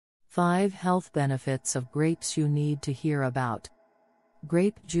5 health benefits of grapes you need to hear about.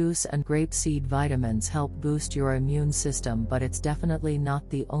 Grape juice and grape seed vitamins help boost your immune system, but it's definitely not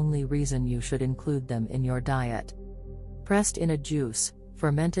the only reason you should include them in your diet. Pressed in a juice,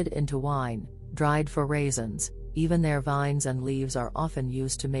 fermented into wine, dried for raisins, even their vines and leaves are often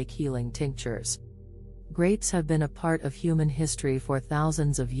used to make healing tinctures. Grapes have been a part of human history for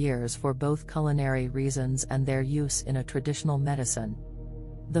thousands of years for both culinary reasons and their use in a traditional medicine.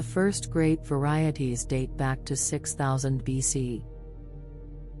 The first grape varieties date back to 6000 BC.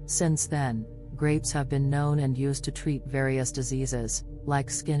 Since then, grapes have been known and used to treat various diseases, like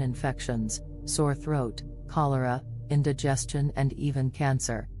skin infections, sore throat, cholera, indigestion, and even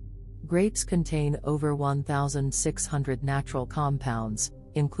cancer. Grapes contain over 1,600 natural compounds,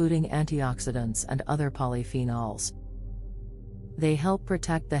 including antioxidants and other polyphenols. They help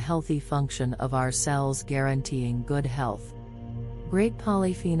protect the healthy function of our cells, guaranteeing good health. Grape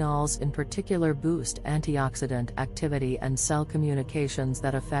polyphenols in particular boost antioxidant activity and cell communications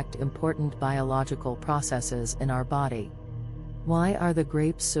that affect important biological processes in our body. Why are the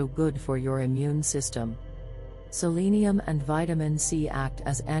grapes so good for your immune system? Selenium and vitamin C act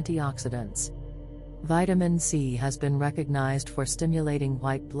as antioxidants. Vitamin C has been recognized for stimulating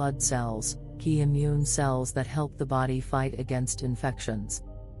white blood cells, key immune cells that help the body fight against infections.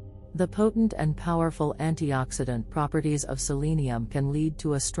 The potent and powerful antioxidant properties of selenium can lead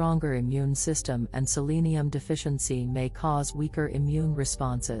to a stronger immune system, and selenium deficiency may cause weaker immune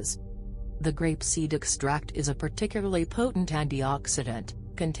responses. The grape seed extract is a particularly potent antioxidant,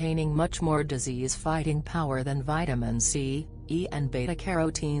 containing much more disease-fighting power than vitamin C, E and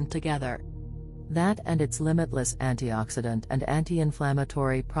beta-carotene together. That and its limitless antioxidant and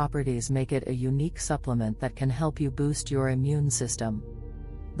anti-inflammatory properties make it a unique supplement that can help you boost your immune system.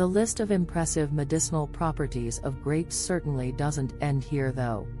 The list of impressive medicinal properties of grapes certainly doesn't end here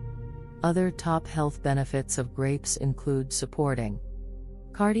though. Other top health benefits of grapes include supporting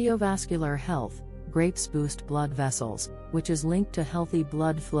cardiovascular health. Grapes boost blood vessels, which is linked to healthy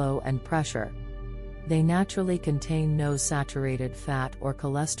blood flow and pressure. They naturally contain no saturated fat or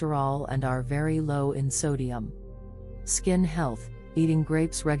cholesterol and are very low in sodium. Skin health. Eating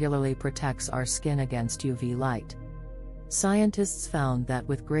grapes regularly protects our skin against UV light. Scientists found that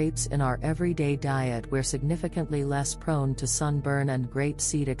with grapes in our everyday diet we're significantly less prone to sunburn, and grape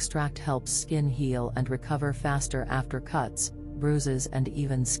seed extract helps skin heal and recover faster after cuts, bruises, and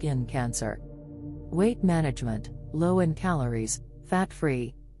even skin cancer. Weight management. Low in calories,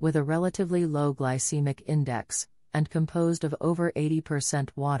 fat-free, with a relatively low glycemic index, and composed of over 80%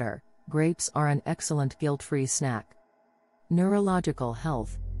 water, grapes are an excellent guilt-free snack. Neurological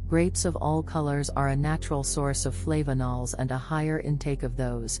health. Grapes of all colors are a natural source of flavonols, and a higher intake of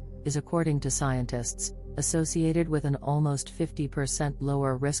those is, according to scientists, associated with an almost 50%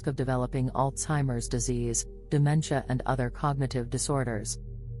 lower risk of developing Alzheimer's disease, dementia, and other cognitive disorders.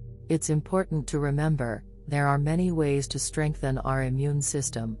 It's important to remember, there are many ways to strengthen our immune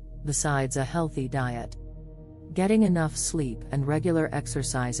system, besides a healthy diet. Getting enough sleep and regular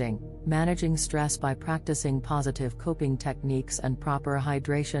exercising, managing stress by practicing positive coping techniques, and proper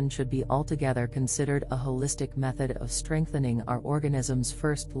hydration should be altogether considered a holistic method of strengthening our organism's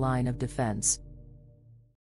first line of defense.